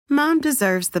Mom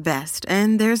deserves the best,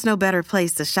 and there's no better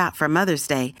place to shop for Mother's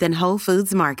Day than Whole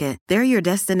Foods Market. They're your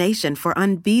destination for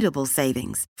unbeatable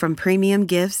savings, from premium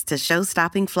gifts to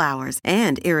show-stopping flowers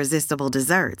and irresistible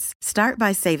desserts. Start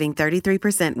by saving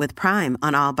 33% with Prime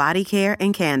on all body care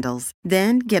and candles.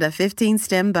 Then get a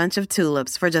 15-stem bunch of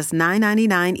tulips for just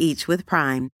 $9.99 each with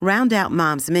Prime. Round out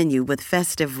Mom's menu with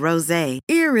festive rosé,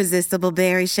 irresistible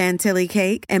berry chantilly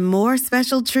cake, and more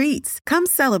special treats. Come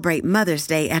celebrate Mother's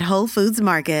Day at Whole Foods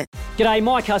Market. G'day,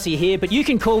 Mike Hussey here, but you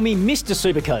can call me Mr.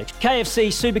 Supercoach. KFC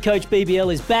Supercoach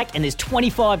BBL is back and there's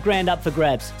 25 grand up for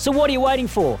grabs. So what are you waiting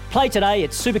for? Play today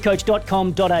at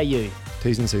supercoach.com.au.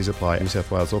 T's and C's apply. New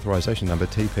South Wales authorisation number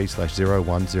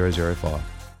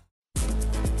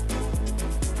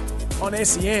TP/01005. On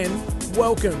SEN,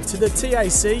 welcome to the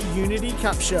TAC Unity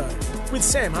Cup Show with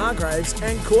Sam Hargraves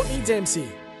and Courtney Dempsey.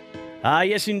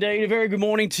 Yes, indeed. A very good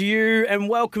morning to you and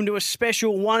welcome to a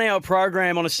special 1 hour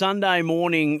program on a Sunday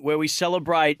morning where we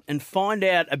celebrate and find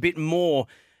out a bit more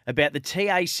about the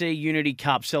TAC Unity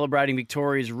Cup, celebrating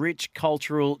Victoria's rich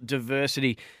cultural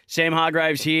diversity. Sam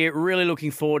Hargraves here, really looking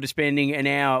forward to spending an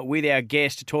hour with our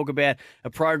guest to talk about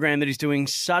a program that is doing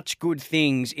such good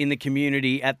things in the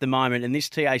community at the moment. And this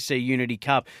TAC Unity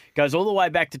Cup goes all the way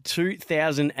back to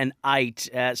 2008,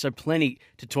 so plenty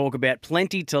to talk about,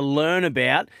 plenty to learn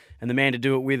about. And the man to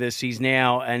do it with us, he's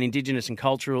now an Indigenous and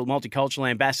multicultural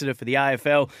ambassador for the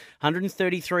AFL.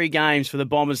 133 games for the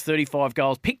Bombers, 35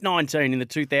 goals, picked 19 in the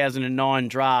 2009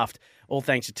 draft. All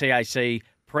thanks to TAC,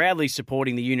 proudly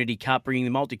supporting the Unity Cup, bringing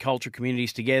the multicultural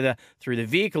communities together through the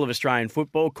vehicle of Australian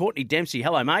football. Courtney Dempsey,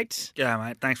 hello, mate. G'day,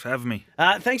 mate. Thanks for having me.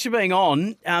 Thanks for being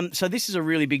on. So this is a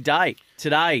really big day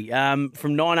today.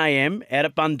 From 9 a.m. out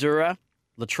at Bundoora,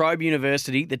 La Trobe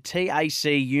University, the TAC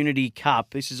Unity Cup.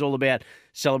 This is all about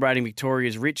celebrating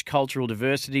Victoria's rich cultural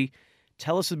diversity.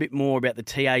 Tell us a bit more about the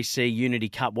TAC Unity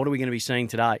Cup. What are we going to be seeing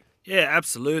today? Yeah,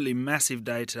 absolutely. Massive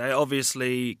day today.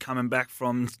 Obviously, coming back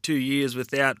from 2 years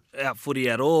without footy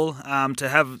at all,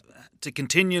 to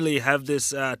continually have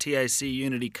this TAC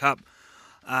Unity Cup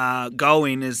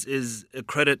going is a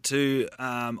credit to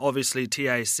obviously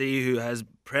TAC, who has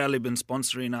proudly been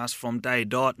sponsoring us from day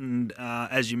dot, and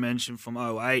as you mentioned, from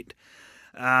 2008.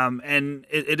 And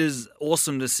it is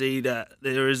awesome to see that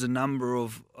there is a number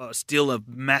of, still a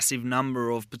massive number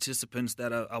of participants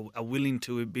that are willing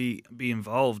to be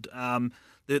involved.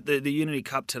 The Unity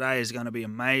Cup today is going to be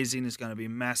amazing. It's going to be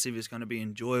massive. It's going to be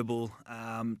enjoyable.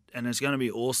 And it's going to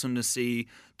be awesome to see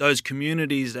those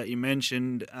communities that you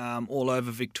mentioned all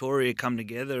over Victoria come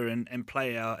together and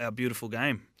play our beautiful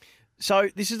game. So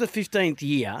this is the 15th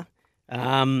year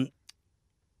of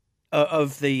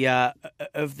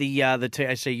the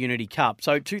TAC Unity Cup.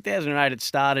 So 2008 it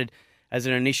started as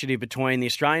an initiative between the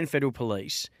Australian Federal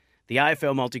Police, the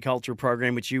AFL Multicultural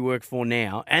Program, which you work for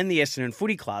now, and the Essendon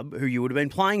Footy Club, who you would have been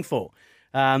playing for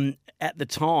at the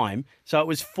time. So it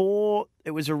was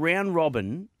a round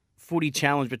robin footy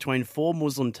challenge between 4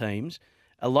 Muslim teams,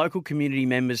 a local community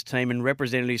members team, and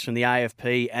representatives from the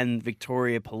AFP and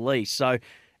Victoria Police. So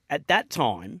at that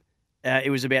time,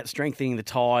 it was about strengthening the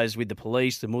ties with the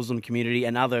police, the Muslim community,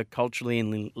 and other culturally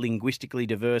and linguistically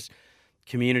diverse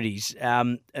communities.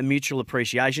 A mutual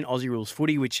appreciation, Aussie Rules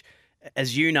Footy, which,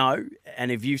 as you know,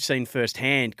 and if you've seen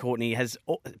firsthand, Courtney, has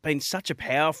been such a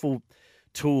powerful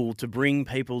tool to bring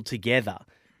people together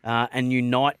and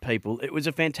unite people. It was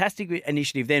a fantastic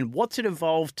initiative then. What's it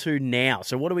evolved to now?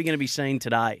 So what are we going to be seeing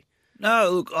today?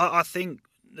 No, look, I think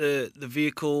the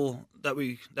vehicle that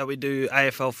we do,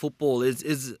 AFL football,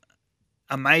 is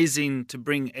amazing to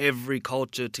bring every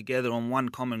culture together on one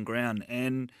common ground.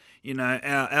 And, you know,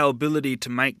 our ability to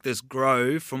make this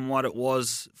grow from what it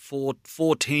was, four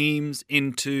teams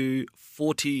into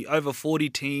over 40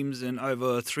 teams and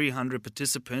over 300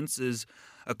 participants is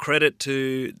a credit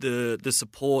to the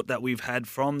support that we've had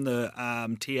from the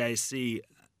TAC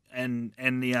and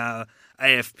the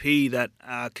AFP, that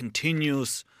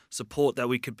continuous support that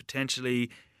we could potentially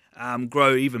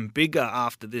grow even bigger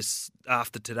after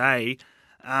today.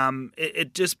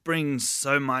 It just brings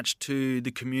so much to the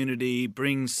community,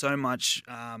 brings so much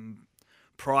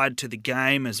pride to the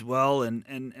game as well, and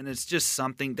it's just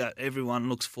something that everyone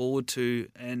looks forward to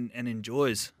and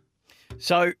enjoys.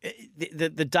 So the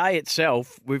day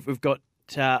itself, we've got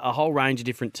a whole range of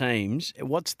different teams.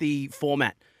 What's the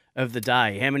format of the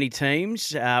day? How many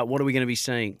teams? What are we going to be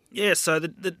seeing? Yeah, so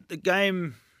the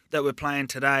game that we're playing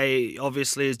today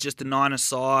obviously is just a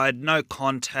 9-a-side, no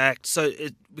contact. So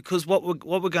because what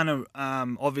we're going to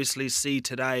obviously see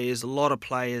today is a lot of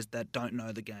players that don't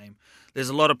know the game. There's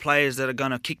a lot of players that are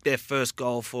going to kick their first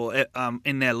goal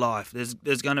in their life.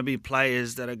 There's going to be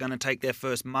players that are going to take their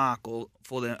first mark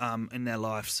in their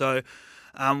life. So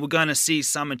we're going to see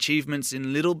some achievements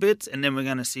in little bits, and then we're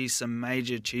going to see some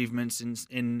major achievements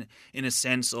in a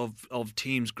sense of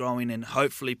teams growing and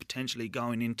hopefully potentially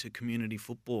going into community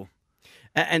football.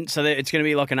 And so it's going to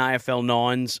be like an AFL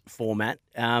Nines format.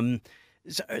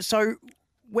 So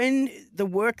when the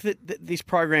work that this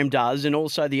program does, and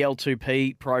also the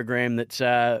L2P program that's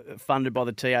funded by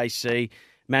the TAC,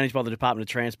 managed by the Department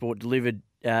of Transport, delivered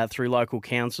through local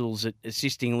councils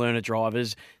assisting learner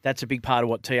drivers, that's a big part of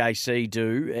what TAC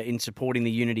do in supporting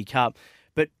the Unity Cup.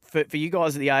 But for you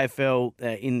guys at the AFL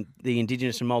in the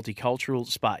Indigenous and multicultural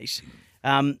space,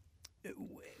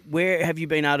 where have you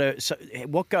been able to? So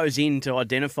what goes into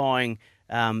identifying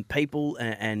people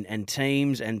and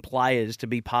teams and players to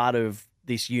be part of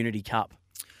this Unity Cup?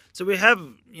 So we have,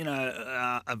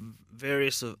 a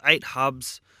various of 8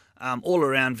 hubs all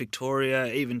around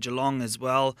Victoria, even Geelong as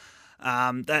well.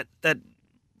 That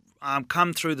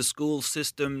come through the school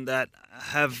system that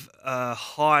have a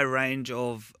high range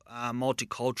of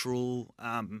multicultural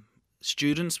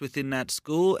students within that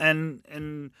school,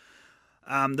 and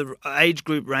the age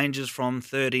group ranges from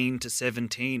 13 to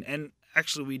 17. And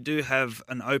actually, we do have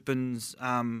an Opens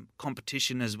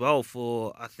competition as well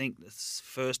for, I think, the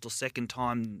first or second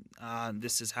time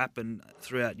this has happened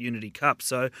throughout Unity Cup.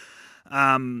 So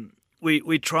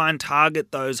we try and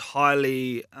target those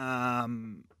highly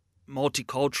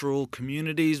multicultural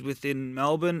communities within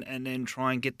Melbourne, and then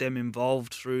try and get them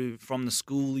involved from the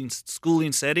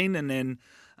schooling setting, and then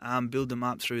build them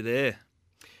up through there.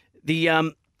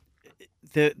 The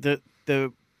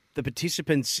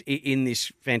participants in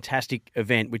this fantastic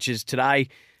event, which is today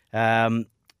out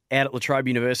at La Trobe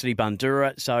University,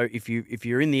 Bundoora. So if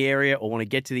you're in the area or want to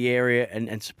get to the area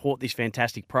and support this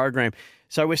fantastic program,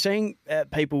 so we're seeing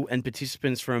people and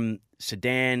participants from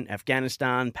Sudan,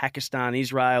 Afghanistan, Pakistan,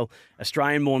 Israel,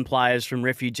 Australian-born players from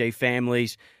refugee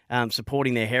families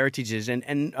supporting their heritages.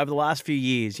 And over the last few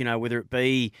years, whether it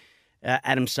be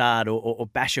Adam Saad or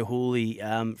Bashar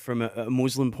Houli from a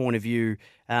Muslim point of view,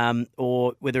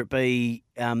 or whether it be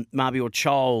Mabior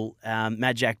Chol,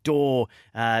 Majak Dor,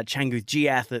 Changuth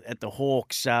Jiath at the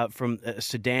Hawks from a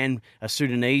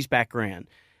Sudanese background.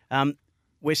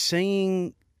 We're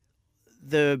seeing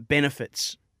the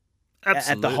benefits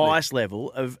Absolutely. at the highest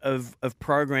level of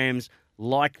programs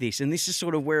like this, and this is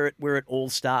sort of where it all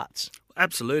starts.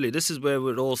 Absolutely, this is where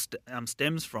it all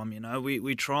stems from.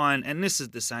 We try and this is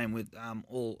the same with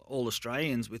all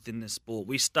Australians within this sport.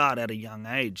 We start at a young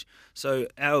age, so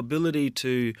our ability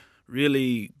to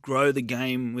really grow the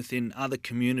game within other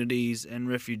communities and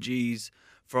refugees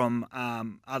from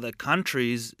other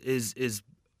countries is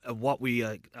what we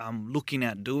are looking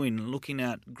at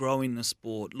growing the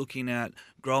sport, looking at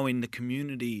growing the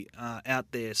community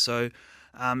out there. So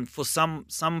for some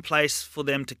place for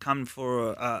them to come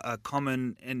for a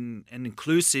common and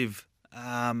inclusive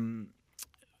a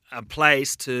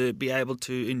place to be able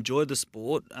to enjoy the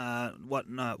sport,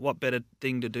 what better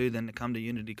thing to do than to come to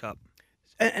Unity Cup?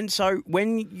 And so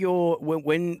when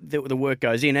the work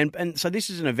goes in, and so this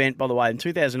is an event, by the way, in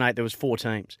 2008 there was 4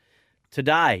 teams.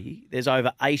 Today there's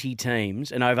over 80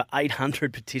 teams and over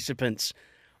 800 participants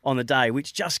on the day,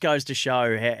 which just goes to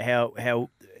show how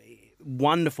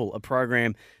wonderful a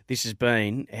program this has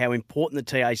been, how important the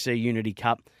TAC Unity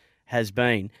Cup has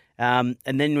been. And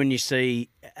then when you see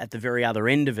at the very other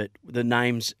end of it the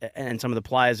names and some of the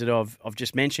players that I've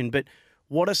just mentioned, but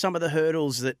what are some of the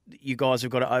hurdles that you guys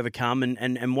have got to overcome,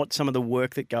 and what's some of the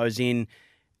work that goes in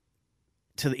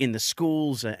the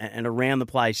schools and around the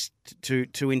place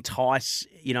to entice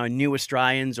new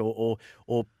Australians or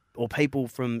people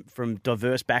from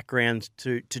diverse backgrounds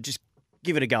to just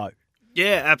give it a go?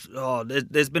 Yeah,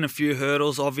 there's been a few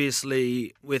hurdles,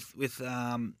 obviously, with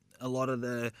a lot of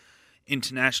the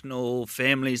international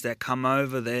families that come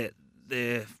over.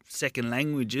 Their second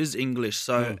language is English,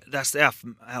 so that's our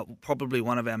probably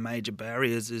one of our major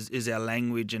barriers is our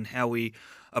language and how we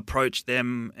approach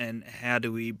them and how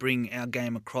do we bring our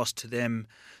game across to them.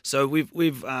 So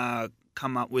we've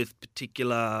come up with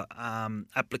particular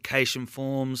application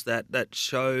forms that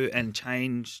show and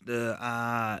change the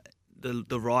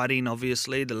writing,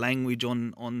 obviously, the language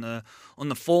on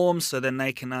the forms, so then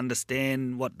they can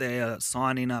understand what they are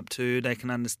signing up to. They can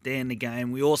understand the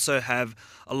game. We also have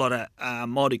a lot of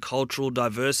multicultural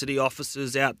diversity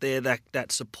officers out there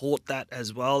that support that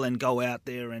as well, and go out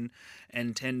there and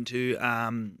tend to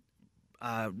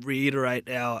reiterate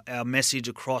our message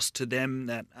across to them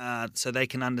that so they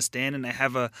can understand, and they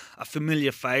have a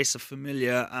familiar face, a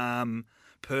familiar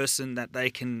person that they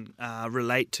can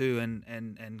relate to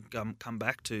and come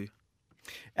back to.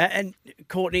 And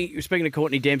Courtney, speaking of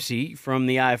Courtney Dempsey from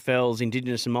the AFL's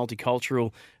Indigenous and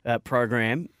Multicultural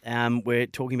program, we're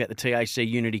talking about the TAC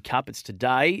Unity Cup. It's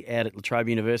today out at La Trobe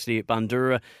University at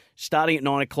Bundoora, starting at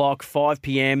 9 o'clock, 5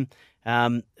 p.m.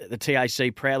 The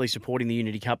TAC proudly supporting the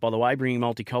Unity Cup, by the way, bringing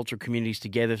multicultural communities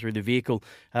together through the vehicle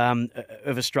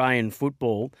of Australian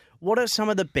football. What are some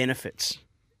of the benefits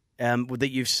that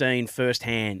you've seen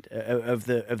firsthand of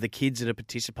the kids that are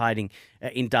participating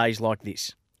in days like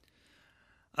this?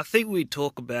 I think we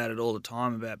talk about it all the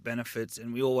time about benefits,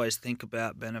 and we always think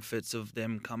about benefits of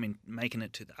them making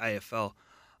it to the AFL.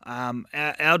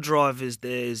 Our drive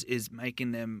is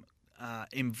making them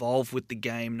involved with the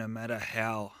game no matter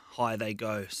how high they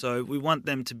go. So we want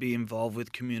them to be involved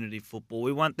with community football.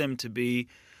 We want them to be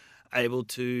able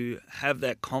to have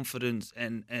that confidence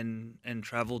and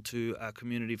travel to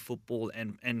community football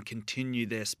and continue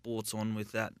their sports on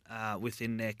with that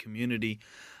within their community.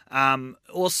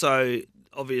 Also,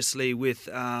 obviously, with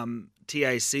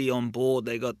TAC on board,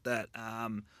 they got that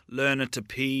Learner to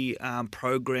P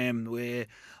program where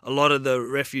a lot of the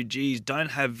refugees don't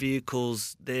have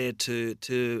vehicles there to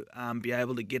be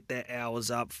able to get their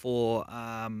hours up for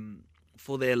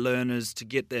their learners to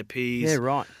get their Ps. Yeah,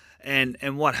 right.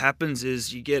 And what happens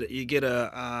is you get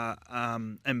a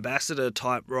ambassador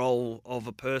type role of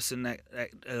a person that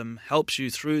helps you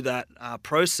through that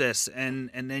process, and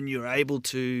then you're able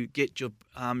to get your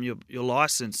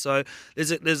license. So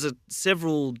there's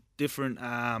several different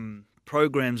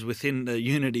programs within the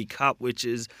Unity Cup, which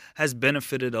has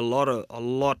benefited a lot of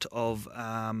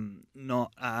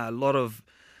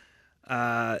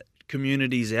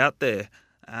communities out there.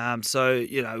 So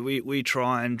we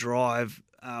try and drive.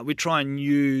 We try and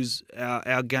use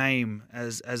our game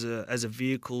as a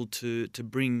vehicle to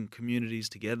bring communities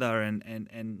together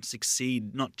and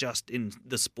succeed, not just in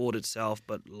the sport itself,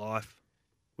 but life.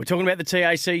 We're talking about the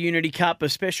TAC Unity Cup, a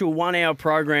special 1 hour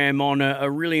program on a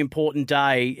really important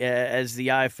day as the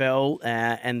AFL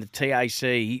and the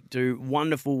TAC do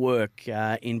wonderful work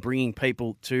in bringing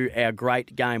people to our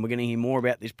great game. We're going to hear more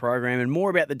about this program and more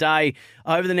about the day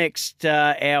over the next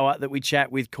hour that we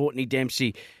chat with Courtney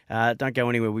Dempsey. Don't go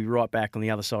anywhere. We'll be right back on the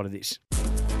other side of this.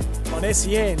 On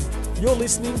SEN, you're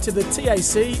listening to the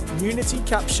TAC Unity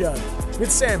Cup Show with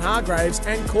Sam Hargraves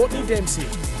and Courtney Dempsey.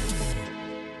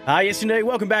 Yes, indeed.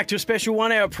 Welcome back to a special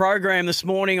 1 hour program this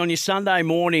morning on your Sunday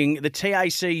morning. The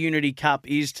TAC Unity Cup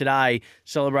is today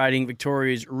celebrating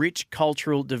Victoria's rich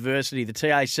cultural diversity. The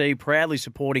TAC proudly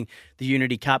supporting the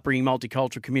Unity Cup, bringing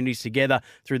multicultural communities together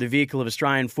through the vehicle of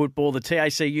Australian football. The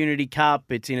TAC Unity Cup,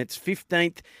 it's in its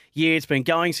 15th year. It's been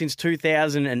going since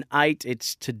 2008.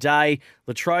 It's today,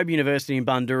 La Trobe University in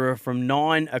Bundoora from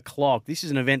 9 o'clock. This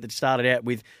is an event that started out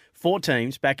with 4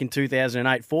 teams back in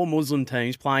 2008, 4 Muslim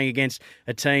teams playing against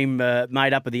a team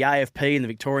made up of the AFP and the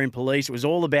Victorian Police. It was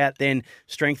all about then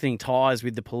strengthening ties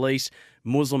with the police,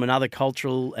 Muslim and other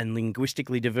cultural and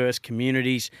linguistically diverse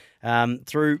communities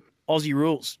through Aussie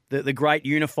rules, the great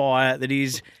unifier that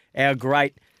is our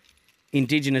great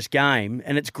Indigenous game,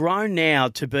 and it's grown now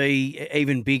to be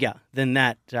even bigger than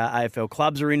that. AFL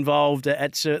clubs are involved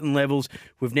at certain levels.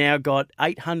 We've now got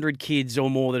 800 kids or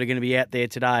more that are going to be out there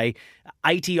today,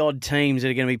 80-odd teams that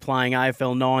are going to be playing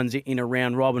AFL 9s in a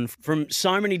round robin from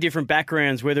so many different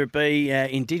backgrounds, whether it be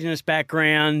Indigenous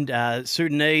background,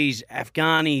 Sudanese,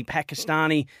 Afghani,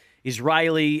 Pakistani,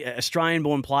 Israeli,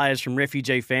 Australian-born players from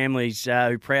refugee families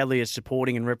who proudly are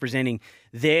supporting and representing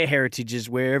their heritages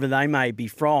wherever they may be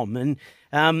from.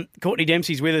 And Courtney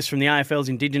Dempsey's with us from the AFL's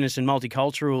Indigenous and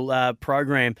Multicultural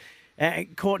program.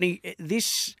 Courtney,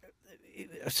 this is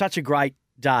such a great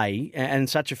day and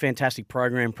such a fantastic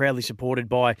program, proudly supported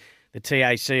by the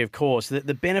TAC, of course.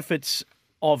 The benefits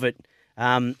of it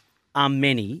are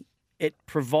many. It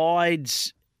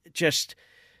provides just,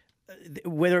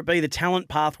 whether it be the talent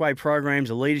pathway programs,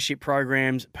 the leadership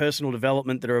programs, personal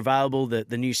development that are available,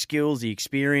 the new skills, the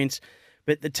experience.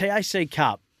 But the TAC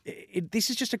Cup, this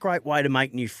is just a great way to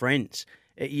make new friends.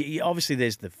 Obviously,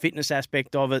 there's the fitness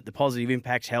aspect of it, the positive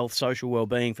impacts, health, social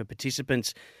well-being for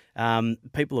participants.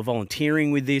 People are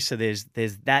volunteering with this, so there's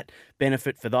that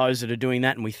benefit for those that are doing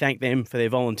that, and we thank them for their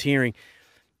volunteering.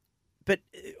 But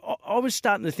I was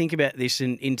starting to think about this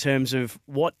in terms of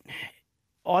what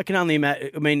I can only imagine.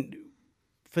 I mean,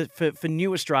 for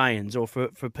new Australians or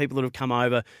for people that have come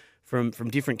over from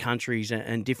different countries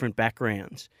and different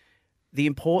backgrounds, the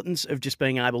importance of just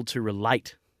being able to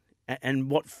relate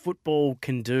and what football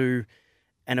can do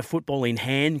and a football in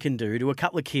hand can do to a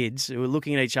couple of kids who are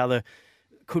looking at each other.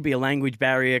 Could be a language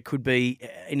barrier, could be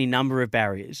any number of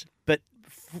barriers, but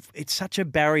it's such a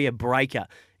barrier breaker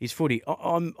is footy.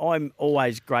 I'm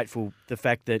always grateful the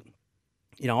fact that,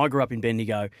 I grew up in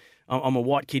Bendigo. I'm a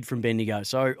white kid from Bendigo,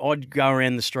 so I'd go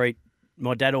around the street.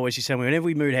 My dad always used to tell me whenever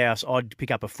we moved house, I'd pick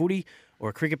up a footy or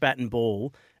a cricket bat and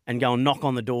ball and go and knock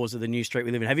on the doors of the new street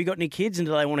we live in. Have you got any kids, and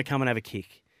do they want to come and have a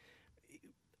kick?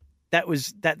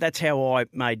 That's how I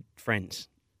made friends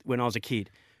when I was a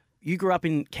kid. You grew up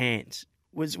in Cairns.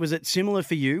 Was it similar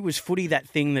for you? Was footy that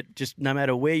thing that just no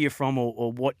matter where you're from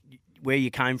or where you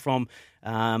came from,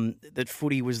 that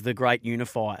footy was the great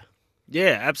unifier?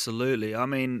 Yeah, absolutely. I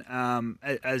mean,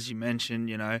 as you mentioned,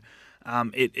 it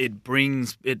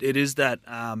is that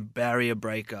barrier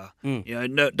breaker. You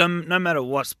know, no matter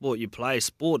what sport you play,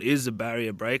 sport is a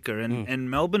barrier breaker, and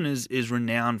Melbourne is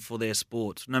renowned for their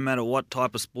sports. No matter what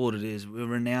type of sport it is, we're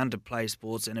renowned to play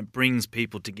sports, and it brings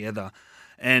people together.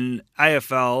 And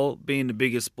AFL, being the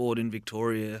biggest sport in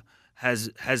Victoria,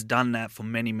 has done that for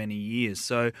many, many years.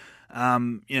 So,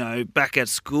 back at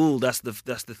school, that's the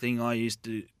thing I used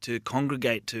to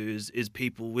congregate to is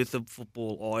people with a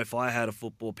football, or if I had a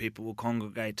football, people will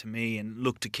congregate to me and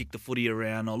look to kick the footy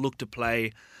around or look to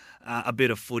play a bit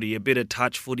of footy, a bit of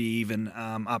touch footy even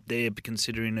up there,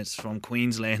 considering it's from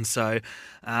Queensland. So,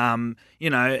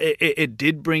 it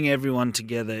did bring everyone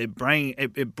together.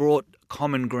 It brought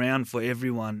common ground for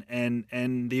everyone,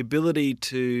 and the ability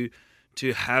to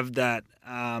have that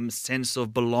sense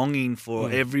of belonging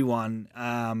for everyone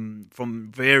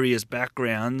from various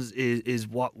backgrounds is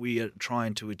what we are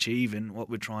trying to achieve and what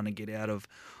we're trying to get out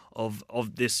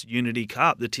of this Unity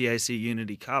Cup. The TAC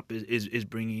Unity Cup is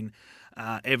bringing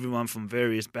everyone from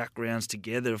various backgrounds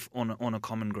together on a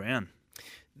common ground.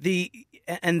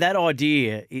 And that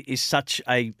idea is such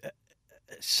a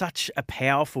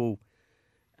powerful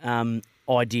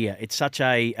idea. It's such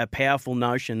a powerful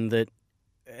notion that.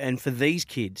 And for these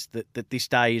kids that this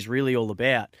day is really all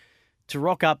about, to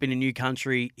rock up in a new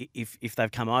country, if they've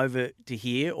come over to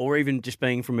here, or even just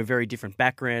being from a very different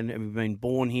background and been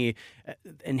born here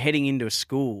and heading into a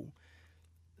school,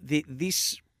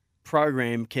 this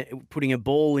program, putting a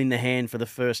ball in the hand for the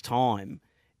first time,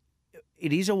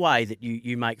 it is a way that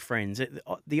you make friends.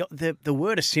 The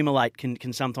word assimilate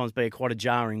can sometimes be quite a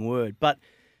jarring word, but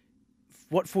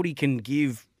what footy can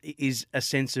give is a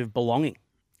sense of belonging.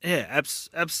 Yeah,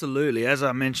 absolutely. As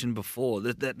I mentioned before,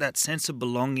 that sense of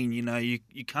belonging.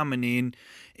 You coming in,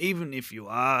 even if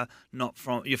you're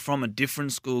from a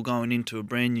different school going into a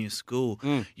brand new school.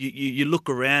 You look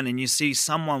around and you see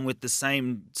someone with the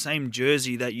same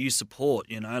jersey that you support.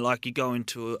 Like you go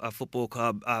into a football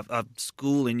club, a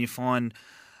school, and you find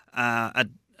a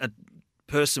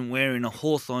person wearing a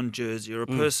Hawthorn jersey or a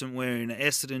person wearing an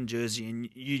Essendon jersey, and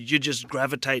you just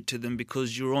gravitate to them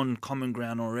because you're on common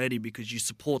ground already, because you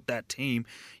support that team.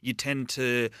 You tend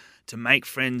to make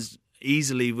friends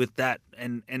easily with that,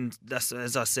 and that's,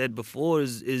 as I said before,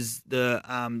 is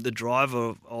the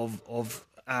driver of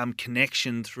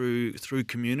connection through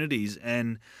communities.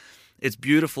 And it's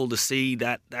beautiful to see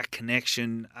that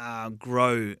connection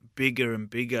grow bigger and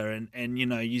bigger, and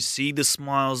you see the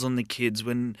smiles on the kids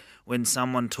when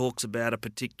someone talks about a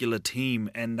particular team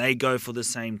and they go for the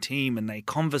same team and they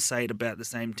conversate about the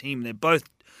same team.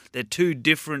 They're two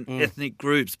different ethnic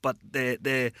groups, but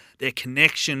their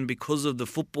connection because of the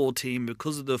football team,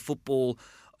 because of the football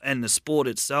and the sport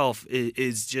itself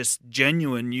is just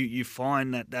genuine. You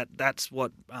find that's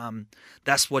what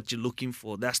you're looking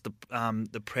for. That's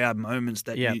the proud moments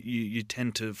that you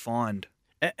tend to find.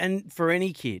 And for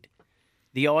any kid,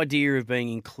 the idea of being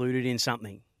included in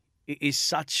something is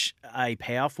such a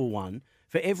powerful one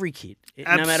for every kid,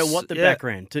 no matter what the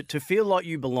background. To feel like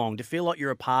you belong, to feel like you're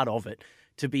a part of it,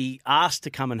 to be asked to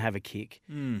come and have a kick,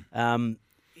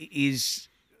 is.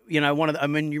 You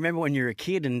remember when you were a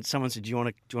kid and someone said, "Do you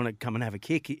want to come and have a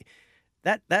kick?"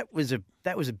 That was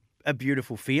a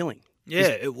beautiful feeling. Yeah,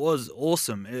 it was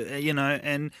awesome.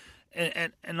 And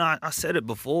I said it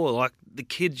before. Like the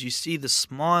kids, you see the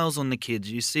smiles on the kids,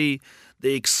 you see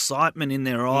the excitement in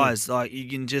their eyes. Like you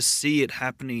can just see it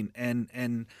happening, and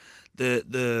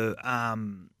the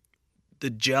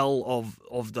gel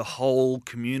of the whole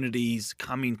communities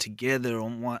coming together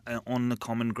on the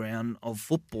common ground of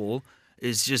football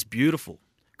is just beautiful.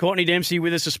 Courtney Dempsey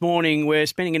with us this morning. We're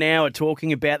spending an hour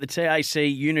talking about the TAC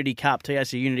Unity Cup.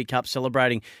 TAC Unity Cup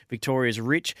celebrating Victoria's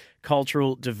rich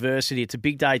cultural diversity. It's a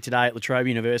big day today at La Trobe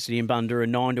University in Bundoora,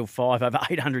 9 till 5. Over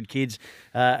 800 kids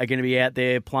are going to be out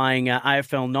there playing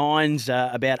AFL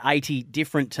 9s, about 80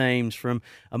 different teams from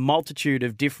a multitude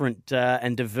of different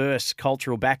and diverse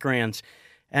cultural backgrounds.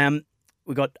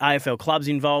 We've got AFL clubs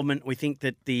involvement. We think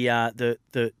that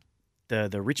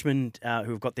the Richmond,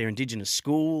 who have got their Indigenous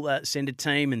school, send a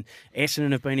team, and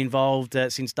Essendon have been involved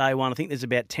since day one. I think there's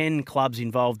about 10 clubs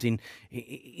involved in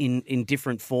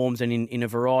different forms and in a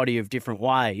variety of different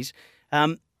ways.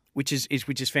 which is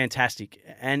fantastic.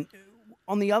 And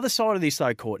on the other side of this,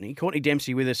 though, Courtney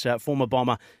Dempsey with us, former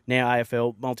Bomber, now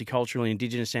AFL Multicultural and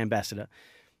Indigenous Ambassador.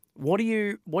 What are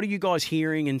you guys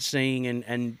hearing and seeing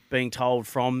and being told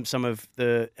from some of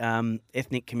the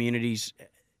ethnic communities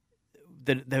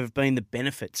that have been the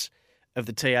benefits of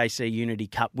the TAC Unity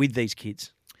Cup with these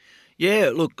kids?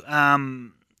 Yeah, look,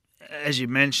 as you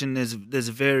mentioned, there's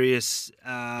various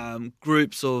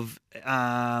groups of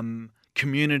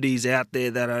communities out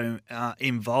there that are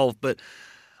involved, but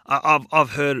I've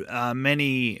heard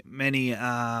many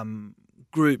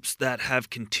groups that have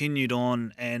continued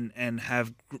on and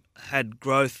have had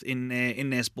growth in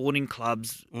their sporting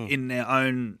clubs in their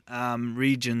own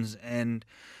regions, and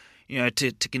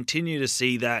to continue to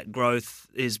see that growth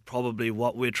is probably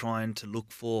what we're trying to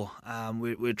look for.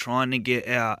 We're trying to get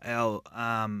our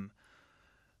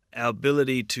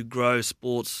ability to grow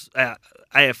sports,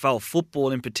 AFL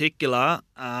football in particular,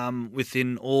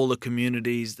 within all the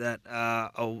communities that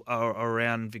are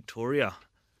around Victoria.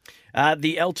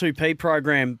 The L2P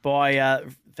program,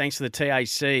 thanks to the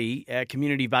TAC, a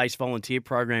community-based volunteer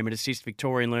program, it assists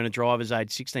Victorian learner drivers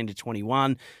aged 16 to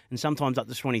 21 and sometimes up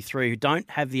to 23 who don't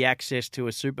have the access to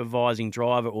a supervising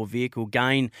driver or vehicle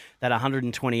gain that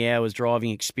 120 hours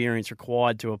driving experience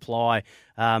required to apply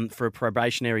for a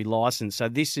probationary licence. So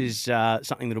this is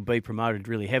something that will be promoted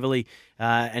really heavily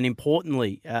and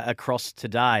importantly across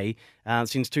today.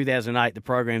 Since 2008, the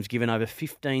program's given over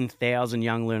 15,000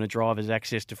 young learner drivers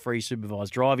access to free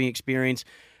supervised driving experience,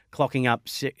 clocking up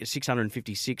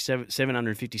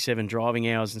 757 driving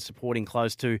hours and supporting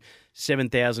close to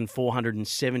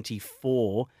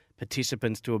 7,474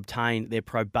 participants to obtain their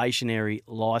probationary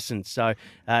licence. So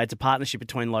it's a partnership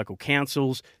between local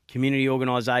councils, community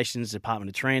organisations, Department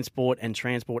of Transport and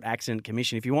Transport Accident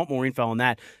Commission. If you want more info on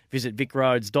that, visit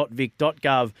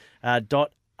vicroads.vic.gov.au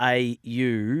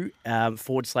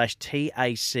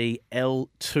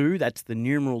 /TACL2. That's the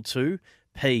numeral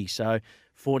 2P. So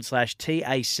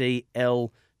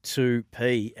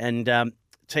 /TACL2P. And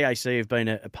TAC have been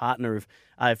a partner of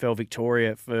AFL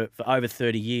Victoria for over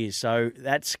 30 years. So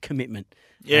that's commitment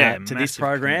to this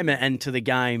program and to the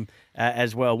game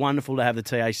as well. Wonderful to have the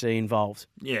TAC involved.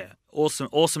 Yeah,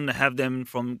 awesome to have them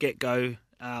from get-go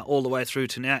all the way through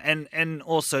to now, and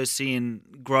also seeing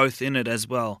growth in it as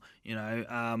well.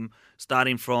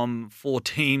 Starting from 4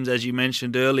 teams, as you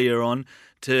mentioned earlier on,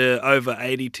 to over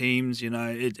 80 teams.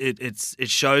 It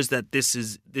shows that this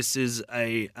is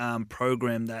a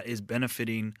program that is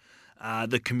benefiting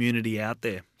the community out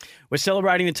there. We're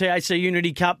celebrating the TAC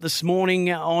Unity Cup this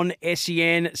morning on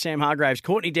SEN. Sam Hargraves,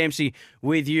 Courtney Dempsey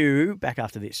with you. Back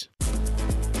after this.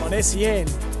 On SEN,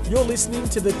 you're listening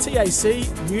to the TAC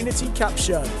Unity Cup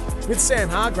Show with Sam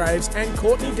Hargraves and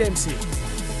Courtney Dempsey.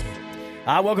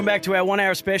 Welcome back to our 1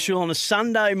 hour special on a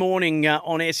Sunday morning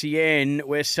on SEN.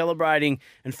 We're celebrating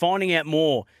and finding out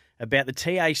more about the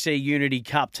TAC Unity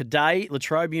Cup. Today, La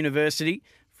Trobe University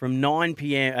from 9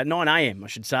 a.m,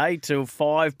 till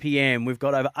 5 p.m. We've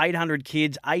got over 800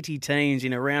 kids, 80 teams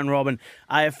in a round-robin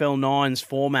AFL 9s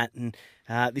format. And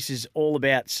this is all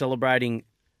about celebrating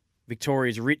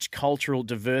Victoria's rich cultural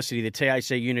diversity, the TAC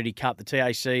Unity Cup. The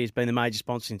TAC has been the major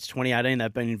sponsor since 2018.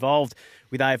 They've been involved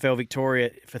with AFL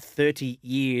Victoria for 30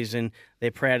 years, and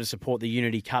they're proud to support the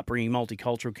Unity Cup, bringing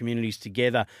multicultural communities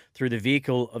together through the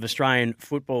vehicle of Australian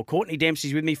football. Courtney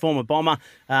Dempsey's with me, former Bomber,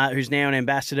 who's now an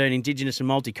ambassador, an Indigenous and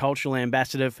multicultural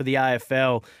ambassador for the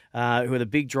AFL, who are the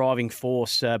big driving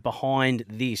force behind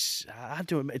this.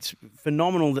 It's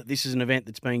phenomenal that this is an event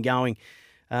that's been going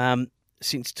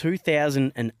since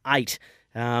 2008,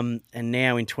 and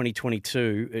now in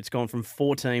 2022, it's gone from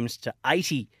 4 teams to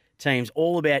 80 teams,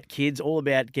 all about kids, all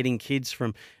about getting kids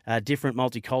from different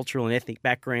multicultural and ethnic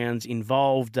backgrounds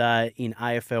involved in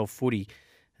AFL footy.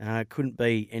 Couldn't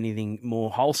be anything more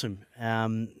wholesome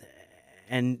and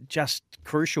just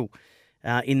crucial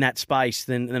in that space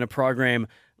than a program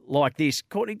like this.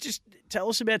 Courtney, just tell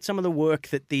us about some of the work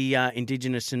that the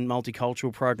Indigenous and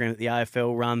multicultural program that the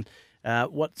AFL run.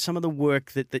 What some of the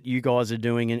work that you guys are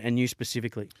doing and you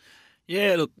specifically?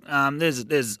 Yeah, look,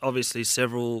 there's obviously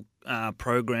several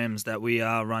programs that we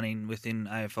are running within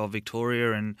AFL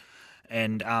Victoria,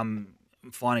 and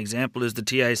fine example is the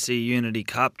TAC Unity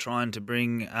Cup, trying to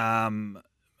bring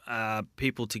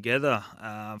people together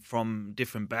from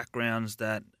different backgrounds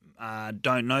that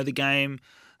don't know the game,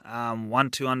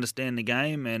 want to understand the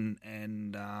game,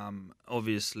 and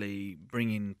obviously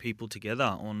bringing people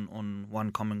together on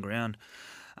one common ground.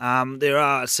 There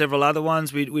are several other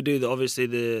ones. We do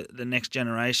the Next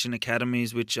Generation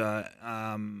Academies, which are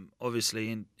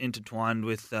obviously intertwined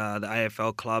with the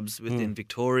AFL clubs within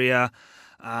Victoria.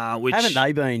 Haven't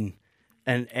they been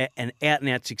an out and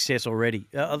out success already.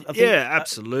 I think,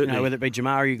 absolutely. Whether it be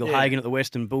Jamari Ugle-Hagan at the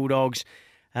Western Bulldogs,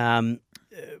 and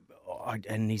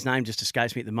his name just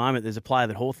escapes me at the moment. There's a player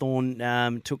that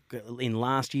Hawthorn took in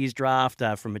last year's draft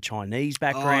from a Chinese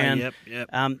background. Oh, yep.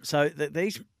 So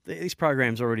these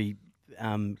programs already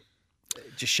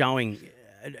just showing.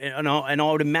 And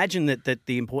I would imagine that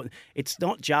the important, it's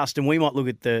not just, and we might look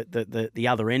at the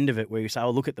other end of it where you say,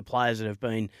 oh, look at the players that have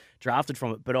been drafted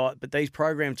from it, but these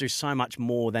programs do so much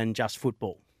more than just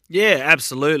football. Yeah,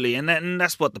 absolutely, and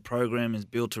that's what the program is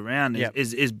built around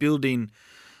is building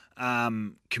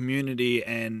community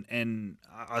and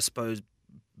I suppose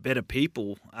better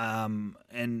people, and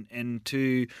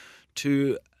to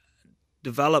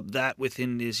develop that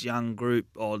within this young group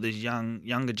or this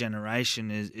younger generation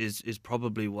is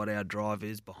probably what our drive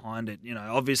is behind it.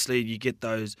 Obviously you get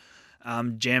those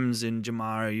gems in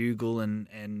Jamari Ugle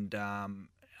and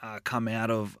come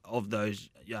out of those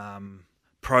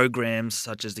programs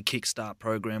such as the Kickstart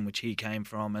program, which he came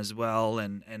from as well,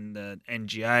 and the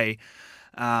NGA.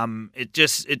 It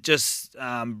just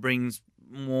brings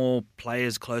more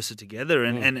players closer together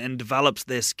and develops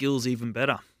their skills even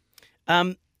better.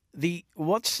 How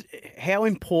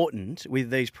important with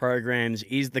these programs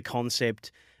is the concept,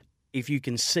 if you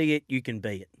can see it, you can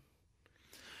be it?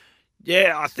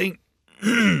 Yeah, I think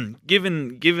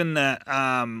given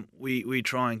that we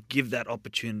try and give that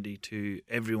opportunity to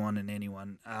everyone and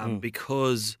anyone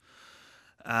because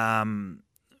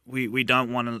we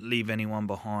don't want to leave anyone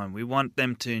behind. We want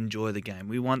them to enjoy the game.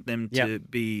 We want them to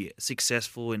be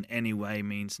successful in any way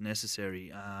means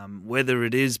necessary, whether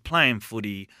it is playing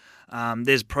footy.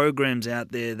 There's programs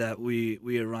out there that we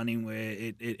are running where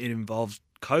it involves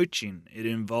coaching, it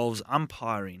involves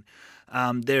umpiring,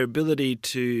 their ability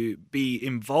to be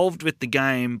involved with the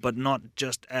game, but not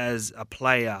just as a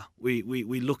player.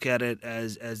 We look at it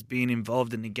as being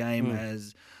involved in the game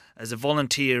as a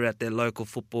volunteer at their local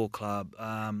football club,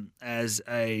 as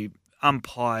a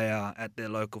umpire at their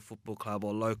local football club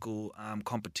or local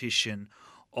competition,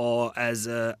 or as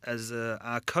a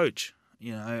coach,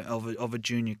 of a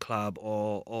junior club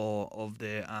or of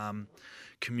their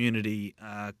community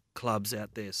clubs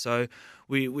out there. So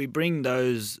we bring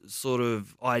those sort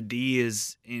of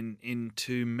ideas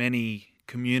into many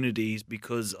communities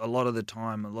because a lot of the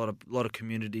time, a lot of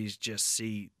communities just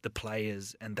see the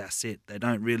players and that's it. They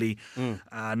don't really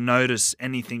notice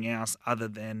anything else other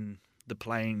than the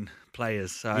playing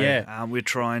players. So we're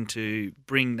trying to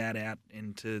bring that out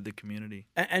into the community.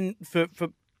 And for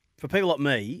people like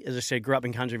me, as I said, grew up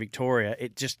in country Victoria,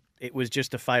 it was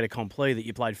just a fait accompli that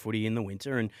you played footy in the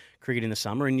winter and cricket in the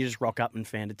summer and you just rock up and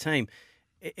found a team.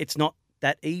 It's not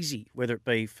that easy, whether it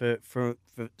be for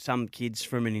some kids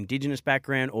from an Indigenous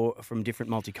background or from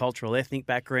different multicultural ethnic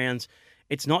backgrounds.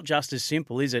 It's not just as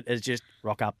simple, is it, as just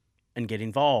rock up and get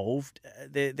involved.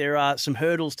 There are some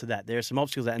hurdles to that. There are some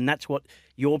obstacles to that, and that's what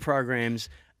your programs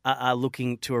are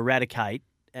looking to eradicate.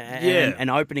 And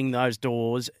opening those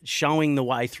doors, showing the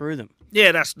way through them.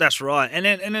 Yeah, that's right.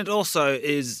 And it also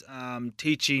is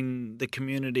teaching the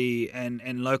community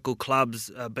and local clubs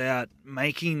about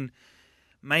making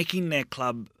their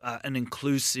club an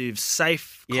inclusive,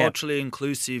 safe, culturally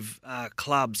inclusive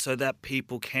club so that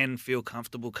people can feel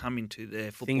comfortable coming to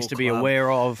their football Things to club. be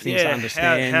aware of, things to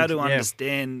understand. How to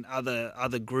understand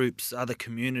other groups, other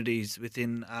communities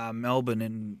within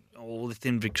Melbourne or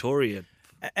within Victoria.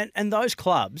 And those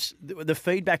clubs, the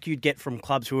feedback you'd get from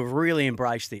clubs who have really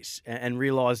embraced this and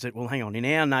realised that, well, hang on, in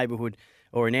our neighbourhood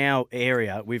or in our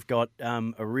area, we've got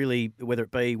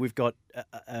we've got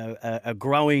a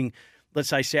growing, let's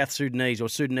say, South Sudanese or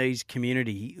Sudanese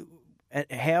community.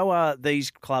 How are these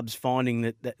clubs finding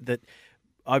that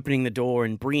opening the door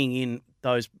and bringing in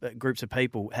those groups of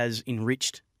people has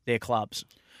enriched their clubs?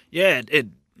 Yeah,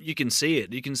 you can see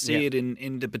it. You can see it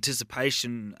in the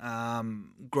participation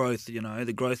growth,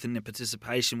 the growth in their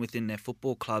participation within their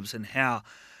football clubs and how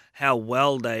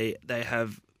well they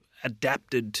have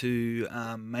adapted to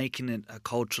making it a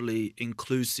culturally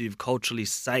inclusive, culturally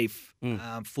safe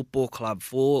football club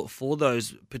for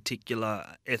those particular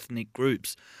ethnic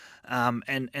groups. And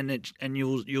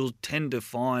you'll tend to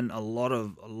find a lot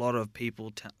of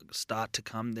people start to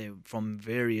come there from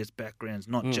various backgrounds,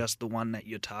 not just the one that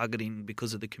you're targeting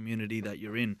because of the community that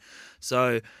you're in.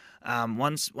 So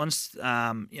once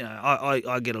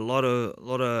I get a lot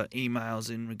of emails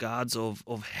in regards of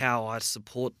how I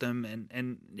support them,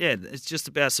 and it's just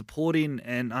about supporting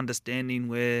and understanding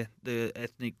where the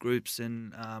ethnic groups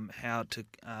and how to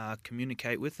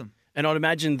communicate with them. And I'd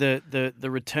imagine the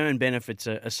return benefits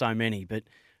are so many, but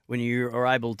when you are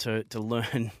able to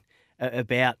learn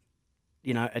about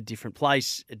a different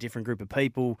place, a different group of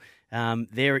people,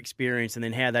 their experience, and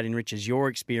then how that enriches your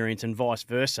experience, and vice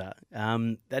versa.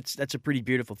 That's a pretty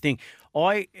beautiful thing.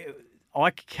 I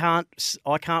can't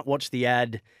watch the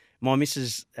ad. My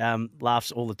missus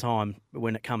laughs all the time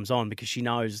when it comes on because she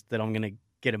knows that I'm going to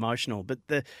get emotional. But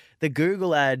the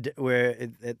Google ad where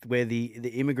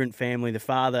the immigrant family, the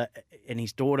father and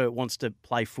his daughter wants to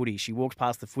play footy. She walks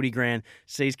past the footy ground,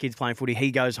 sees kids playing footy.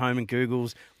 He goes home and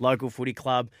Googles local footy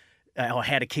club, or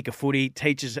how to kick a footy.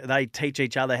 They teach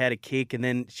each other how to kick, and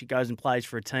then she goes and plays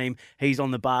for a team. He's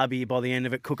on the barbie by the end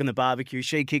of it, cooking the barbecue.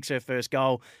 She kicks her first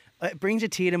goal. It brings a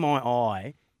tear to my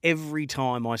eye every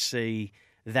time I see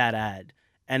that ad.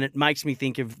 And it makes me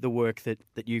think of the work that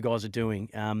you guys are doing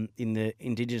in the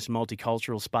Indigenous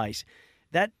multicultural space.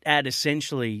 That ad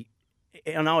essentially,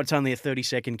 I know it's only a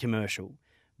 30-second commercial,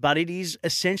 but it is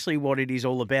essentially what it is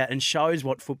all about and shows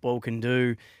what football can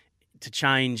do to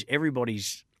change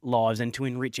everybody's lives and to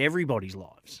enrich everybody's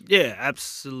lives. Yeah,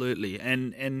 absolutely.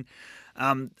 And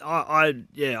I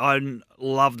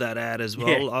love that ad as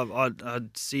well. Yeah. I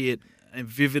see it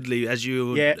vividly as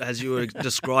you were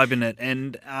describing it,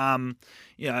 and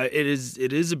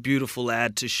it is a beautiful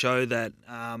ad to show that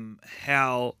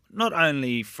how not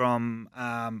only from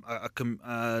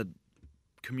a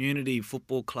community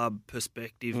football club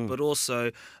perspective, but also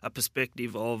a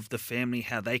perspective of the family,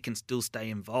 how they can still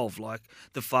stay involved, like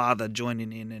the father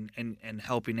joining in and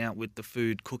helping out with the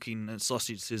food, cooking and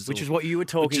sausage sizzle. Which is what you were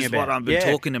talking which is about. what I've been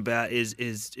talking about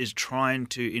is trying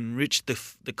to enrich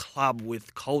the club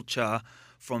with culture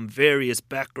from various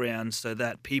backgrounds so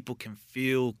that people can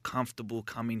feel comfortable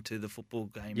coming to the football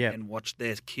game and watch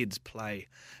their kids play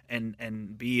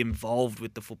and be involved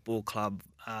with the football club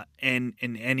and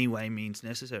in any way means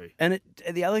necessary. And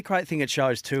the other great thing it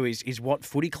shows too is what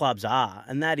footy clubs are,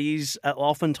 and that is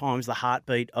oftentimes the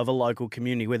heartbeat of a local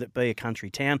community, whether it be a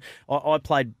country town. I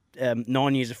played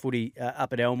 9 years of footy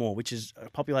up at Elmore, which is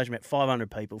a population of about 500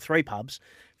 people, 3 pubs,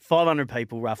 500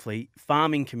 people roughly,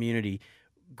 farming community,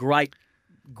 great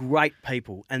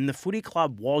people, and the footy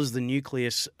club was the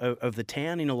nucleus of the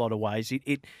town in a lot of ways.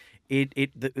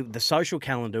 The social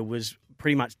calendar was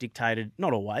pretty much dictated,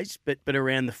 not always, but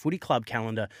around the footy club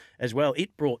calendar as well.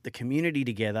 It brought the community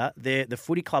together. The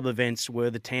footy club events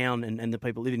were the town and the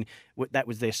people living. That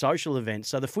was their social events.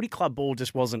 So the footy club ball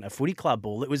just wasn't a footy club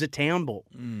ball; it was a town ball.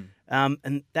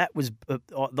 And that was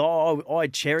I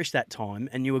cherished that time,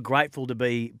 and you were grateful to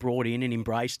be brought in and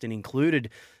embraced and included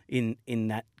in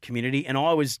that community. And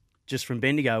I was just from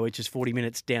Bendigo, which is 40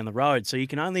 minutes down the road. So you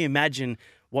can only imagine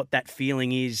what that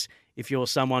feeling is if you're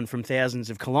someone from thousands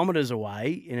of kilometres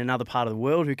away in another part of the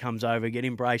world who comes over, get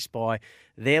embraced by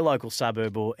their local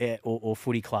suburb or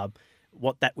footy club,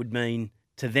 what that would mean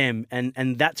to them.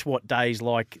 And that's what days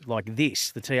like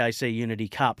this, the TAC Unity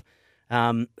Cup,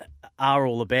 are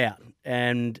all about.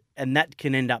 And that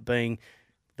can end up being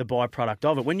the byproduct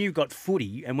of it. When you've got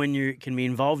footy and when you can be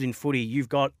involved in footy, you've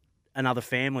got another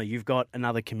family, you've got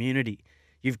another community,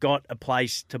 you've got a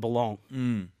place to belong.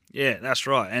 Yeah, that's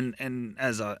right. And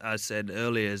as I said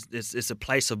earlier, it's a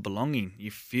place of belonging. You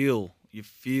feel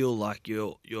like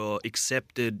you're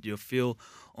accepted. You feel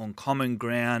on common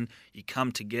ground. You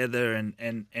come together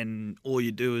and all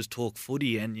you do is talk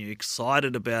footy, and you're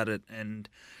excited about it. And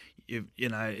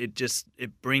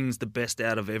it brings the best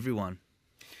out of everyone.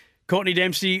 Courtney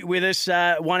Dempsey with us,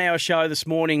 1 hour show this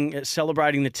morning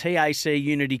celebrating the TAC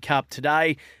Unity Cup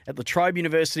today at La Trobe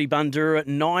University, Bundoora at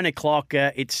 9 o'clock.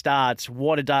 It starts.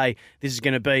 What a day this is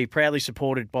going to be. Proudly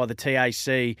supported by the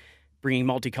TAC, bringing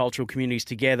multicultural communities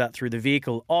together through the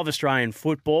vehicle of Australian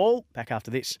football. Back after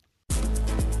this.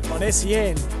 On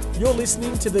SEN, you're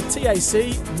listening to the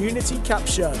TAC Unity Cup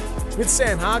Show with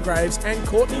Sam Hargraves and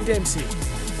Courtney Dempsey.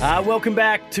 Welcome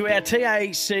back to our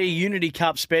TAC Unity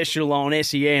Cup special on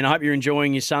SEN. I hope you're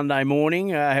enjoying your Sunday morning,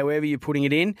 however you're putting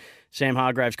it in. Sam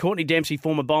Hargraves, Courtney Dempsey,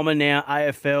 former Bomber, now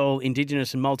AFL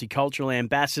Indigenous and Multicultural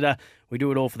Ambassador. We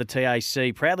do it all for the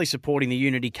TAC, proudly supporting the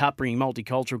Unity Cup, bringing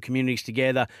multicultural communities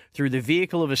together through the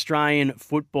vehicle of Australian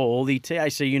football, the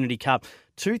TAC Unity Cup.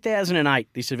 2008,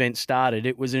 this event started.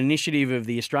 It was an initiative of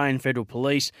the Australian Federal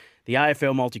Police, the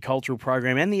AFL Multicultural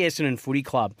Program and the Essendon Footy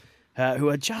Club, who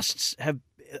have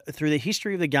through the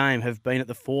history of the game, have been at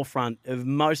the forefront of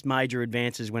most major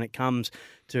advances when it comes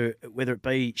to whether it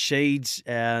be Sheeds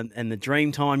and the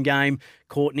Dreamtime game,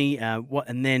 Courtney,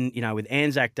 and then with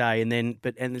Anzac Day,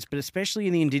 but especially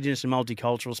in the Indigenous and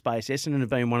multicultural space, Essendon have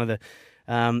been one of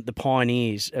the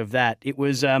pioneers of that. It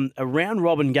was a round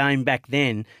robin game back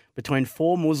then between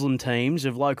 4 Muslim teams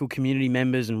of local community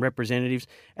members and representatives,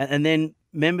 and then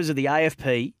members of the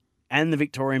AFP and the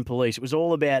Victorian Police. It was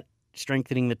all about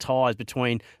strengthening the ties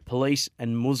between police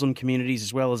and Muslim communities,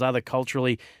 as well as other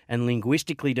culturally and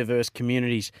linguistically diverse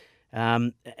communities.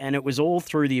 And it was all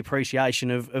through the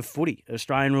appreciation of footy,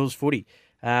 Australian rules footy.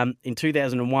 In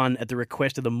 2001, at the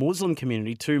request of the Muslim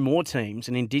community, 2 more teams,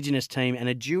 an Indigenous team and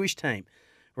a Jewish team,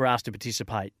 were asked to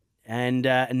participate. And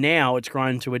now it's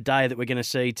grown to a day that we're going to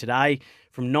see today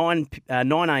from 9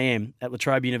 a.m. at La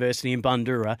Trobe University in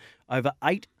Bundoora. Over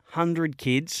 800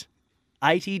 kids,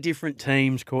 80 different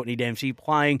teams, Courtney Dempsey,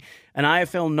 playing an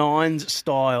AFL 9s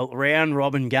style round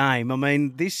robin game. I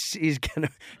mean, this is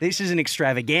an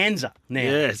extravaganza now.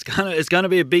 Yeah, it's gonna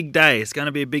be a big day. It's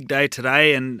gonna be a big day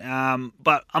today, and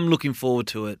but I'm looking forward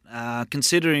to it.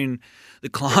 Considering the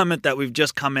climate that we've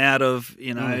just come out of,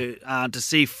 to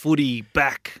see footy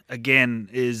back again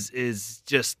is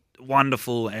just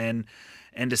wonderful, and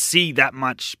to see that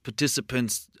much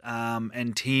participants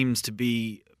and teams to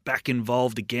be back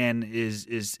involved again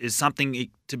is something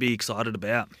to be excited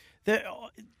about.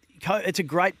 It's a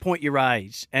great point you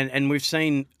raise, and we've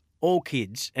seen all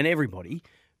kids and everybody,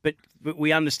 but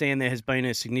we understand there has been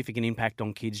a significant impact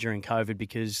on kids during COVID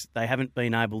because they haven't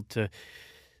been able to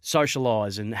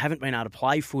socialise and haven't been able to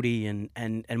play footy and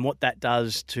what that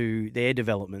does to their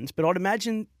developments. But I'd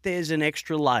imagine there's an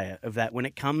extra layer of that when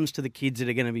it comes to the kids that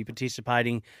are going to be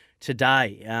participating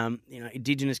today.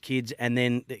 Indigenous kids and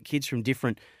then kids from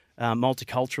different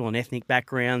multicultural and ethnic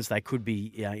backgrounds. They could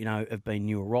be, have been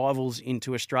new arrivals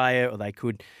into Australia, or they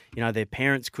could, their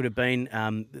parents could have been.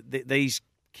 These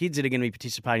kids that are going to be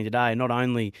participating today are not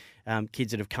only kids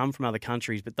that have come from other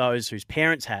countries, but those whose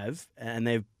parents have, and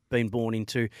they've been born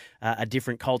into a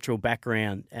different cultural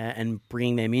background and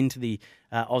bringing them into the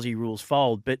Aussie rules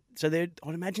fold. But so I'd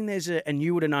imagine there's and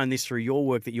you would have known this through your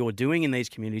work that you're doing in these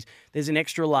communities, there's an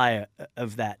extra layer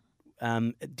of that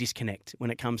disconnect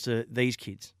when it comes to these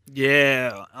kids.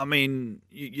 Yeah, I mean,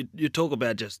 you talk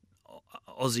about just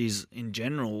Aussies in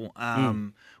general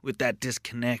with that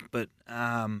disconnect, but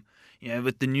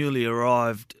with the newly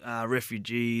arrived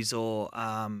refugees or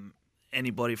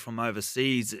anybody from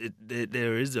overseas,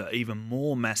 there is an even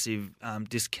more massive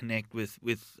disconnect with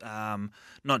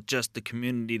not just the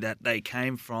community that they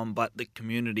came from, but the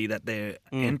community that they're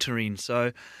entering.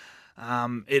 So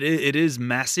it is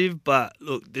massive, but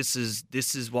look, this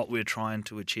is what we're trying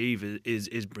to achieve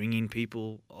is bringing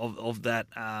people of that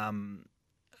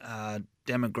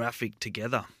demographic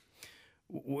together.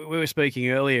 We were speaking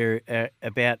earlier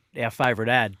about our favourite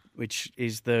ad, which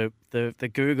is the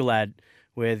Google ad,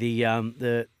 where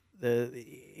the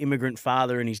immigrant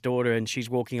father and his daughter, and she's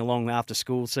walking along after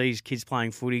school, sees kids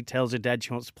playing footy, tells her dad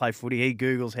she wants to play footy. He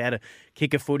Googles how to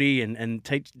kick a footy and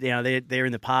teach. They're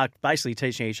in the park basically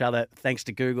teaching each other, thanks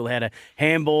to Google, how to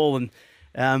handball. And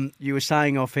you were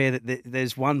saying off air that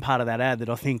there's one part of that ad that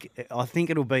I reckon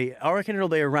it'll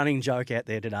be a running joke out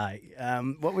there today.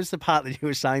 What was the part that you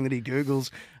were saying that he Googles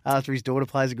after his daughter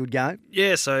plays a good game?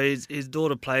 Yeah, so his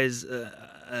daughter plays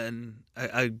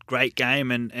a great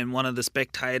game, and one of the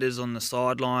spectators on the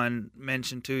sideline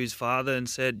mentioned to his father and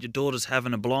said, "Your daughter's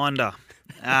having a blinder."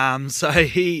 So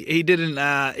he didn't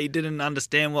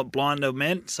understand what blinder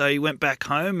meant. So he went back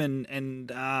home and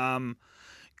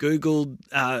Googled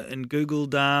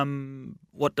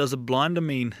what does a blinder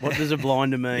mean? What does a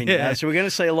blinder mean? Yeah. So we're going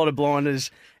to see a lot of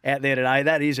blinders out there today.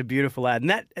 That is a beautiful ad.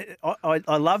 And that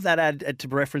I love that ad to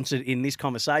reference it in this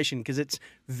conversation because it's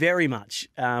very much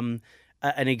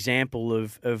an example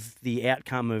of the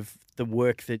outcome of the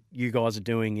work that you guys are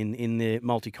doing in the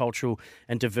multicultural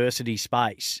and diversity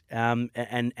space, and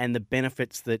the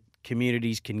benefits that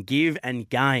communities can give and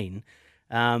gain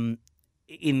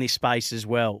in this space as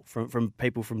well from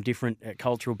people from different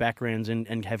cultural backgrounds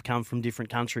and have come from different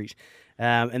countries.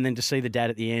 And then to see the dad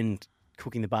at the end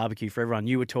cooking the barbecue for everyone.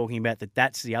 You were talking about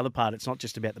that's the other part. It's not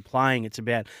just about the playing, it's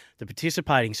about the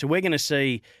participating. So we're going to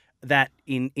see that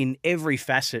in every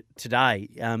facet today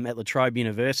at La Trobe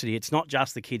University. It's not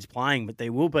just the kids playing, but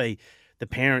there will be the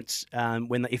parents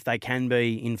if they can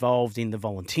be involved in the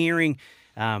volunteering.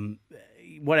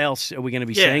 What else are we going to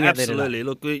be seeing out there today? Absolutely.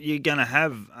 Look, you're going to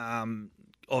have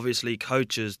obviously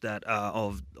coaches that are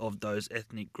of those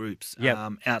ethnic groups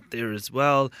out there as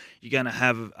well. You're going to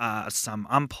have some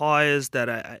umpires that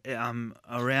are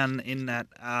around in that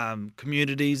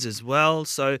communities as well.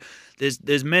 So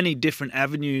there's many different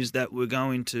avenues that we're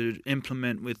going to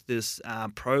implement with this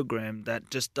program that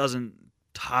just doesn't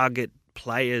target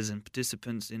players and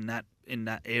participants in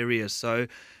that area. So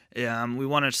we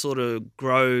want to sort of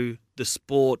grow the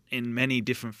sport in many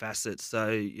different facets.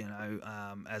 So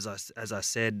as I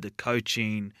said, the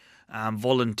coaching,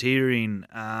 volunteering,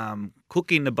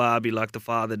 cooking the barbie like the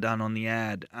father done on the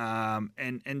ad,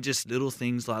 and just little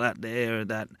things like that there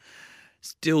that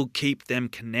still keep them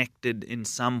connected in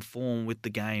some form with the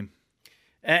game.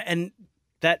 And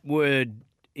that word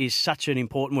is such an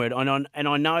important word. And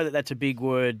I know that that's a big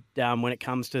word when it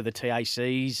comes to the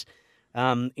TAC's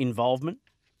involvement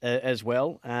as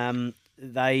well.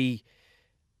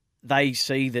 They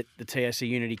see that the TAC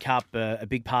Unity Cup, a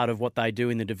big part of what they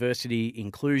do in the Diversity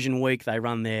Inclusion Week, they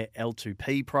run their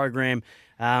L2P program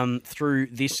through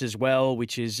this as well,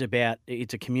 which is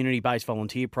it's a community-based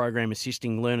volunteer program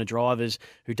assisting learner drivers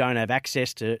who don't have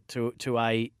access to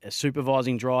a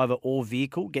supervising driver or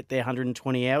vehicle get their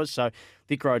 120 hours. So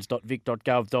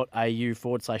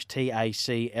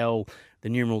vicroads.vic.gov.au/TACL, the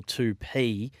numeral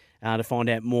 2P, to find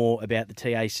out more about the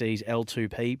TAC's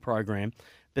L2P program.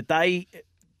 But they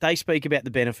speak about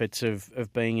the benefits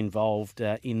of being involved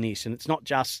in this. And it's not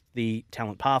just the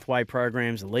talent pathway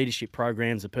programs, the leadership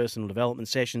programs, the personal development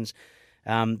sessions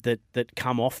that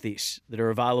come off this, that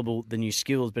are available, the new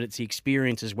skills, but it's the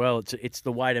experience as well. It's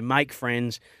the way to make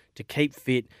friends, to keep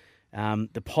fit,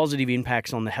 the positive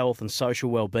impacts on the health and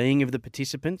social well-being of the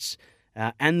participants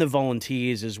and the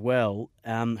volunteers as well,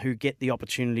 who get the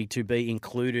opportunity to be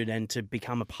included and to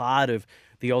become a part of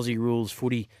the Aussie Rules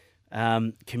footy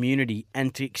community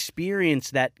and to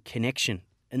experience that connection.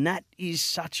 And that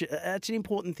is that's an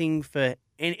important thing for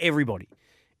everybody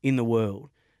in the world.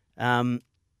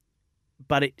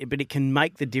 But it can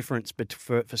make the difference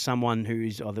for someone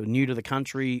who's either new to the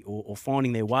country or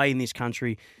finding their way in this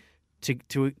country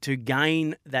to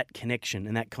gain that connection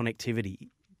and that connectivity.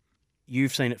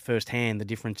 You've seen it firsthand, the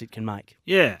difference it can make.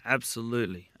 Yeah,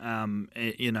 absolutely.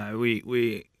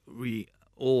 We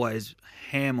always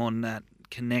ham on that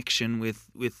connection with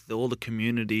all the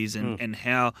communities and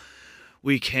how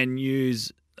we can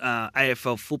use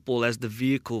AFL football as the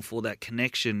vehicle for that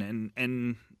connection,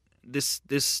 and this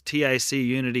TAC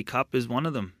Unity Cup is one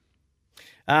of them.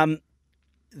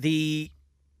 The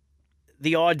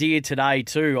idea today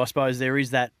too, I suppose there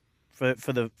is that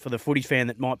for the footy fan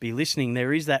that might be listening,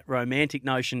 there is that romantic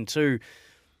notion too.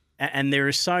 And there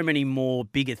are so many more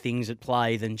bigger things at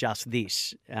play than just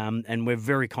this, and we're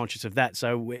very conscious of that.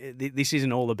 So this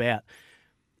isn't all about.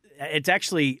 It's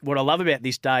actually what I love about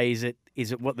this day is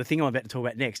what the thing I'm about to talk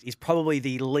about next is probably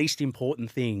the least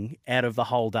important thing out of the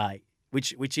whole day,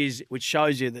 which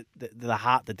shows you that the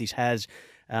heart that this has,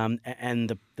 and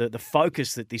the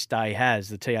focus that this day has,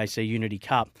 the TAC Unity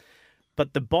Cup.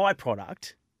 But the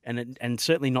byproduct, and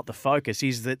certainly not the focus,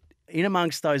 is that in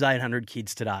amongst those 800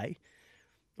 kids today,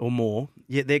 or more,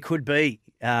 there could be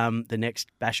the next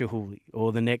Basher Hooley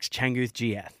or the next Changuth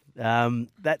Giath.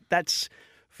 That's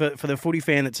for the footy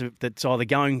fan that's either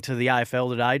going to the AFL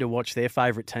today to watch their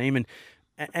favourite team,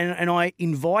 and I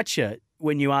invite you,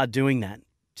 when you are doing that,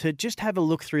 to just have a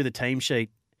look through the team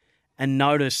sheet and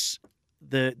notice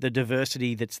the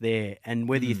diversity that's there, and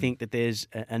whether you think that there's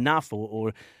enough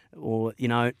or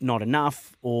not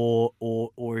enough,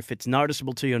 or if it's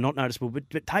noticeable to you or not noticeable, but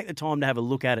take the time to have a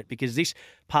look at it, because this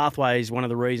pathway is one of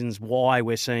the reasons why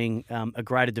we're seeing a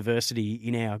greater diversity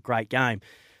in our great game.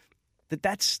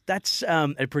 That's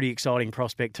a pretty exciting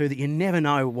prospect too, that you never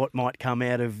know what might come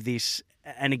out of this.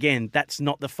 And again, that's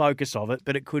not the focus of it,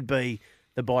 but it could be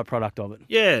the byproduct of it.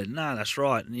 Yeah, no, that's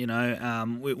right. We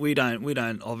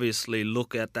don't obviously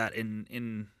look at that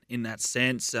in that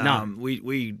sense. No.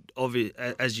 We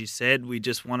as you said, we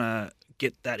just want to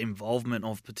get that involvement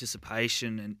of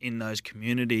participation in those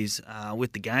communities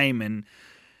with the game, and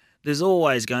there's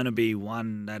always going to be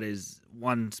one that is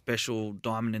one special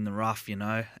diamond in the rough,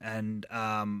 and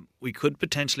we could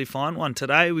potentially find one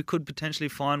today. We could potentially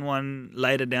find one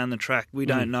later down the track. We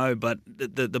don't know, but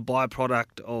the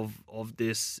byproduct of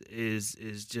this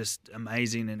is just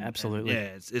amazing, and absolutely,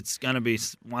 it's going to be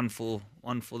one for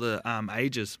the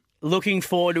ages. Looking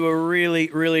forward to a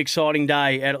really, really exciting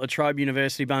day out at La Trobe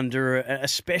University Bundoora, a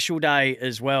special day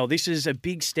as well. This is a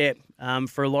big step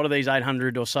for a lot of these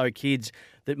 800 or so kids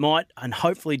that might and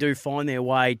hopefully do find their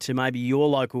way to maybe your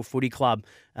local footy club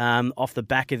off the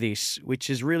back of this,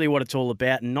 which is really what it's all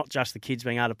about, and not just the kids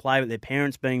being able to play, but their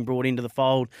parents being brought into the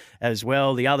fold as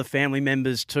well, the other family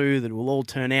members too that will all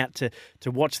turn out to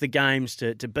watch the games,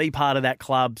 to be part of that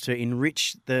club, to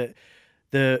enrich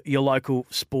your local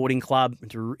sporting club,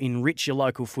 to enrich your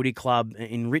local footy club,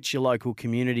 enrich your local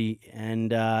community,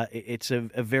 and it's a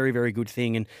very, very good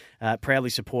thing, and proudly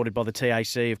supported by the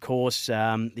TAC, of course, the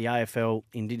AFL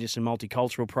Indigenous and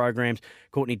Multicultural Programs.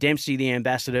 Courtney Dempsey, the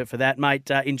ambassador for that.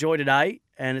 Mate, enjoy today,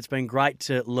 and it's been great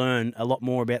to learn a lot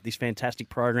more about this fantastic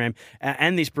program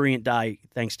and this brilliant day,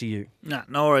 thanks to you.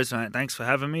 No worries, mate. Thanks for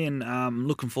having me, and I'm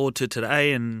looking forward to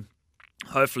today, and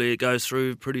hopefully it goes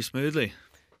through pretty smoothly.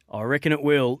 I reckon it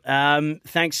will.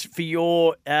 Thanks for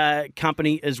your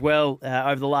company as well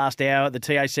over the last hour at the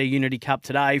TAC Unity Cup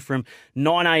today from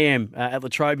 9 a.m. At La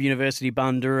Trobe University,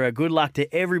 Bundoora. Good luck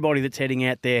to everybody that's heading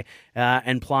out there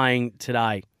and playing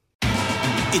today.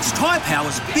 It's Tyre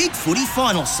Power's Big Footy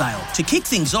Final Sale. To kick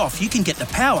things off, you can get the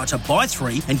power to buy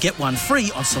 3 and get 1 free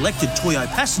on selected Toyo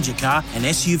passenger car and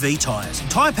SUV tyres.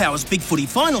 Tyre Power's Big Footy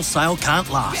Final Sale can't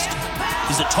last.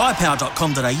 Visit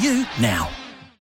tyrepower.com.au now.